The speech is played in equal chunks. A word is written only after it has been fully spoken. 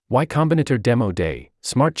Why Combinator Demo Day,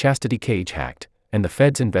 Smart Chastity Cage Hacked, and the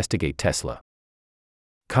Feds Investigate Tesla.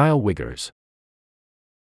 Kyle Wiggers.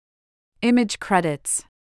 Image credits.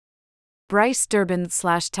 Bryce Durbin /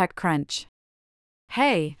 TechCrunch.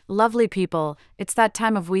 Hey, lovely people, it's that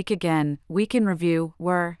time of week again, Week in Review,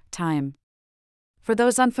 time. For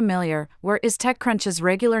those unfamiliar, is TechCrunch's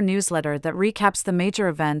regular newsletter that recaps the major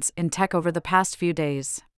events in tech over the past few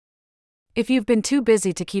days. If you've been too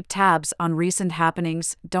busy to keep tabs on recent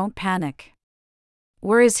happenings, don't panic.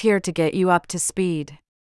 Is here to get you up to speed.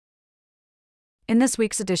 In this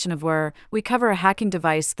week's edition of we cover a hacking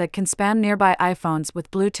device that can spam nearby iPhones with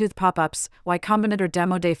Bluetooth pop-ups, why Combinator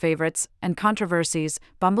Demo Day favorites, and controversies,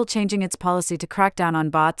 Bumble changing its policy to crack down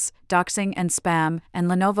on bots, doxing and spam, and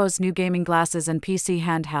Lenovo's new gaming glasses and PC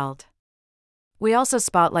handheld. We also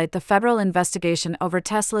spotlight the federal investigation over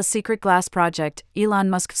Tesla's secret glass project, Elon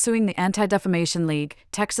Musk suing the Anti-Defamation League,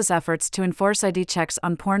 Texas efforts to enforce ID checks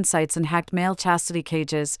on porn sites and hacked male chastity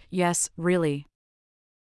cages. Yes, really.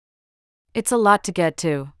 It's a lot to get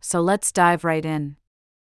to, so let's dive right in.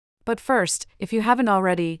 But first, if you haven't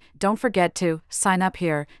already, don't forget to sign up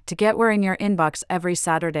here to get in your inbox every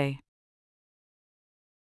Saturday.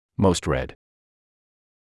 Most read.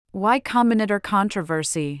 Y Combinator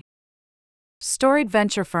controversy. Storied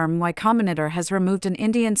venture firm Y Combinator has removed an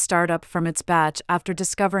Indian startup from its batch after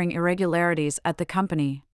discovering irregularities at the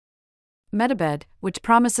company. Medibed, which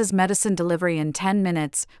promises medicine delivery in 10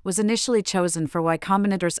 minutes, was initially chosen for Y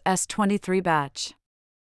Combinator's S23 batch.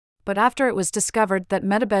 But after it was discovered that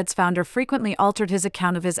Medibed's founder frequently altered his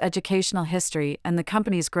account of his educational history and the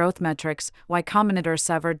company's growth metrics, Y Combinator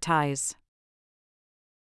severed ties.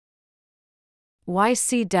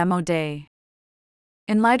 YC Demo Day.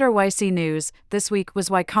 In lighter YC news, this week was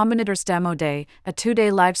Y Combinator's Demo Day, a 2-day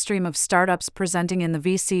livestream of startups presenting in the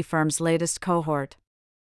VC firm's latest cohort.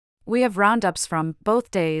 We have roundups from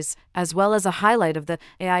both days, as well as a highlight of the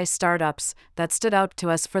AI startups that stood out to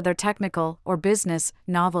us for their technical or business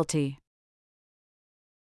novelty.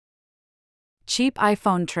 Cheap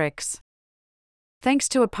iPhone tricks. Thanks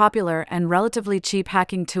to a popular and relatively cheap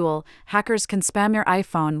hacking tool, hackers can spam your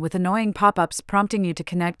iPhone with annoying pop-ups prompting you to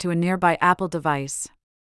connect to a nearby Apple device.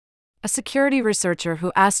 A security researcher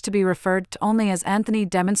who asked to be referred to only as Anthony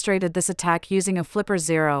demonstrated this attack using a Flipper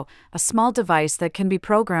Zero, a small device that can be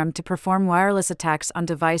programmed to perform wireless attacks on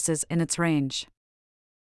devices in its range.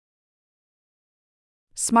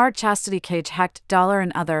 Smart chastity cage hacked.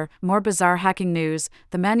 And other, more bizarre hacking news,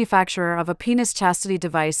 the manufacturer of a penis chastity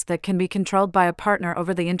device that can be controlled by a partner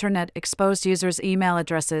over the internet exposed users' email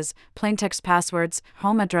addresses, plaintext passwords,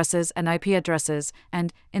 home addresses and IP addresses,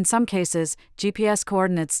 and, in some cases, GPS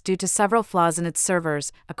coordinates due to several flaws in its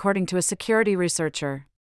servers, according to a security researcher.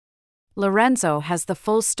 Lorenzo has the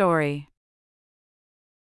full story.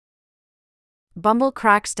 Bumble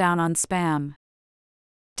cracks down on spam.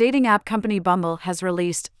 Dating app company Bumble has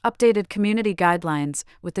released updated community guidelines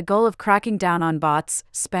with the goal of cracking down on bots,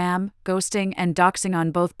 spam, ghosting, and doxing on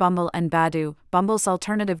both Bumble and Badoo, Bumble's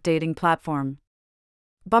alternative dating platform.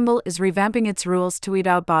 Bumble is revamping its rules to weed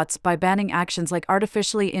out bots by banning actions like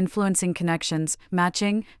artificially influencing connections,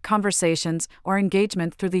 matching, conversations, or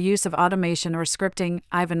engagement through the use of automation or scripting,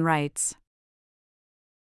 Ivan writes.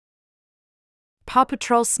 Paw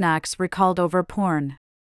Patrol snacks recalled over porn.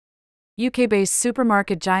 UK-based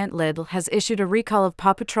supermarket giant Lidl has issued a recall of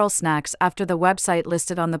Paw Patrol snacks after the website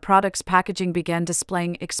listed on the product's packaging began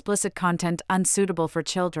displaying explicit content unsuitable for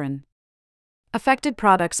children. Affected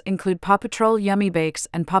products include Paw Patrol Yummy Bakes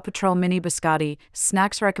and Paw Patrol Mini Biscotti,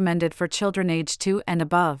 snacks recommended for children aged 2 and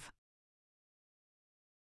above.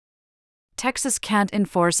 Texas can't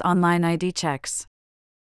enforce online ID checks.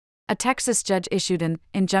 A Texas judge issued an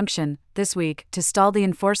injunction this week to stall the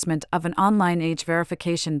enforcement of an online age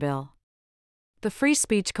verification bill. The Free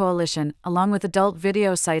Speech Coalition, along with adult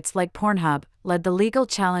video sites like Pornhub, led the legal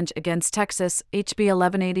challenge against Texas HB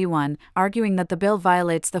 1181, arguing that the bill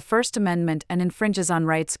violates the First Amendment and infringes on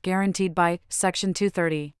rights guaranteed by Section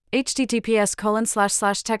 230.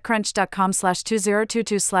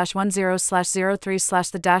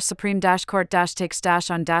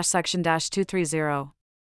 https://techcrunch.com/2022/10/3/the-supreme-court-takes-on-section-230.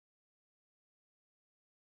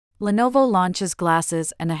 Lenovo launches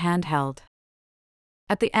glasses and a handheld.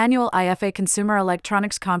 At the annual IFA Consumer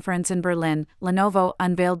Electronics Conference in Berlin, Lenovo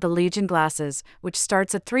unveiled the Legion glasses, which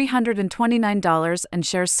starts at $329 and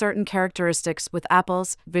shares certain characteristics with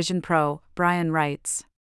Apple's Vision Pro, Brian writes.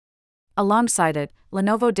 Alongside it,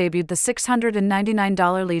 Lenovo debuted the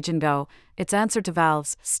 $699 Legion Go, its answer to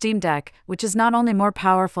Valve's Steam Deck, which is not only more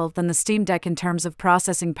powerful than the Steam Deck in terms of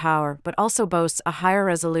processing power but also boasts a higher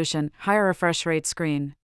resolution, higher refresh rate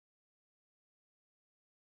screen.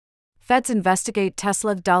 Feds investigate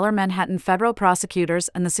Tesla. Manhattan federal prosecutors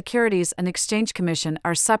and the Securities and Exchange Commission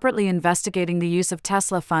are separately investigating the use of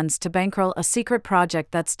Tesla funds to bankroll a secret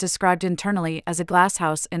project that's described internally as a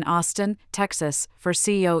glasshouse in Austin, Texas, for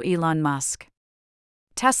CEO Elon Musk.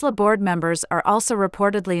 Tesla board members are also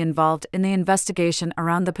reportedly involved in the investigation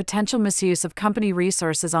around the potential misuse of company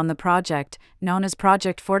resources on the project, known as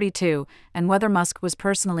Project 42, and whether Musk was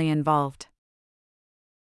personally involved.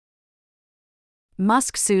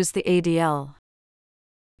 Musk sues the ADL.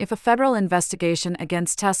 If a federal investigation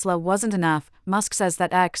against Tesla wasn't enough, Musk says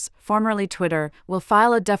that X, formerly Twitter, will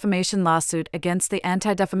file a defamation lawsuit against the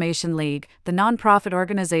Anti-Defamation League, the non-profit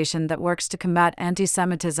organization that works to combat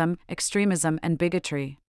anti-Semitism, extremism, and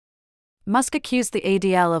bigotry. Musk accused the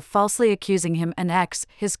ADL of falsely accusing him and X,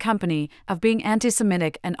 his company, of being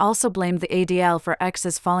anti-Semitic and also blamed the ADL for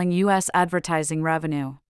X's falling U.S. advertising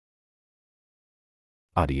revenue.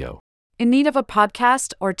 Audio. In need of a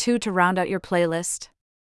podcast or two to round out your playlist?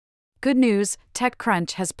 Good news,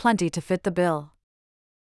 TechCrunch has plenty to fit the bill.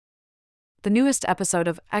 The newest episode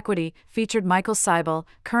of Equity featured Michael Seibel,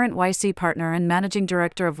 current YC partner and managing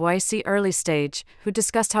director of YC Early Stage, who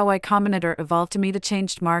discussed how Y Combinator evolved to meet a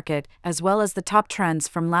changed market, as well as the top trends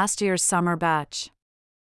from last year's summer batch.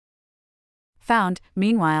 Found,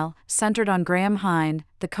 meanwhile, centered on Graham Hine,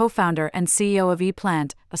 the co-founder and CEO of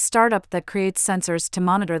ePlant, a startup that creates sensors to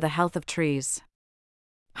monitor the health of trees.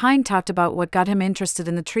 Hine talked about what got him interested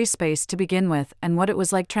in the tree space to begin with and what it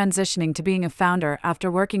was like transitioning to being a founder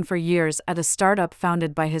after working for years at a startup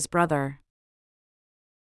founded by his brother.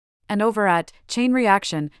 And over at Chain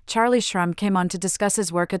Reaction, Charlie Shrem came on to discuss his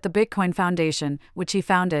work at the Bitcoin Foundation, which he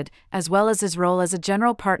founded, as well as his role as a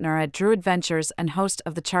general partner at Druid Ventures and host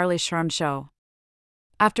of The Charlie Shrem Show.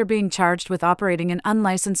 After being charged with operating an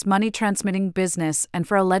unlicensed money-transmitting business and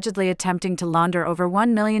for allegedly attempting to launder over $1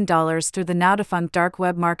 million through the now-defunct dark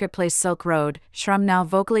web marketplace Silk Road, Shrem now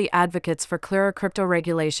vocally advocates for clearer crypto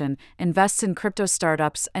regulation, invests in crypto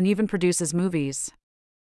startups, and even produces movies.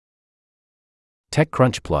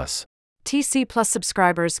 TechCrunch Plus. TC Plus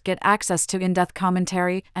subscribers get access to in-depth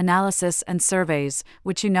commentary, analysis, and surveys,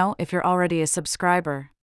 which you know if you're already a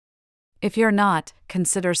subscriber. If you're not,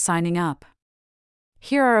 consider signing up.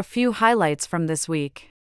 Here are a few highlights from this week.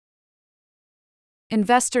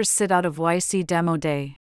 Investors sit out of YC Demo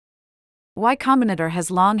Day. Y Combinator has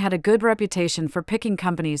long had a good reputation for picking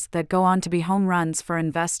companies that go on to be home runs for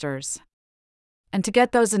investors. And to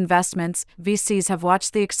get those investments, VCs have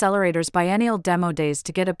watched the accelerator's biennial demo days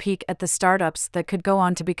to get a peek at the startups that could go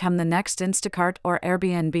on to become the next Instacart or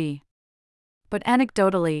Airbnb. But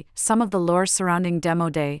anecdotally, some of the lore surrounding Demo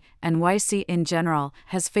Day, and YC in general,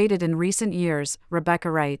 has faded in recent years, Rebecca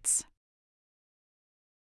writes.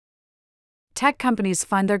 Tech companies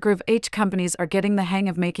find their groove. Companies are getting the hang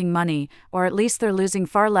of making money, or at least they're losing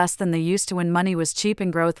far less than they used to when money was cheap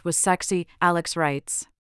and growth was sexy, Alex writes.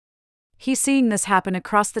 He's seeing this happen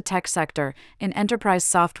across the tech sector, in enterprise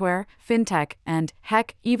software, fintech, and,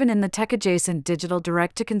 heck, even in the tech-adjacent digital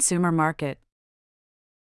direct-to-consumer market.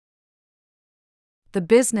 The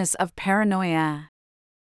business of paranoia.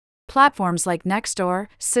 Platforms like Nextdoor,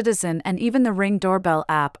 Citizen, and even the Ring doorbell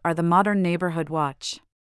app are the modern neighborhood watch.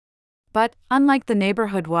 But, unlike the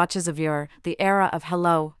neighborhood watches of yore, the era of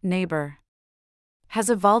Hello, Neighbor has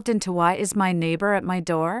evolved into Why is my neighbor at my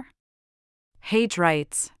door? Hage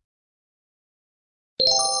writes.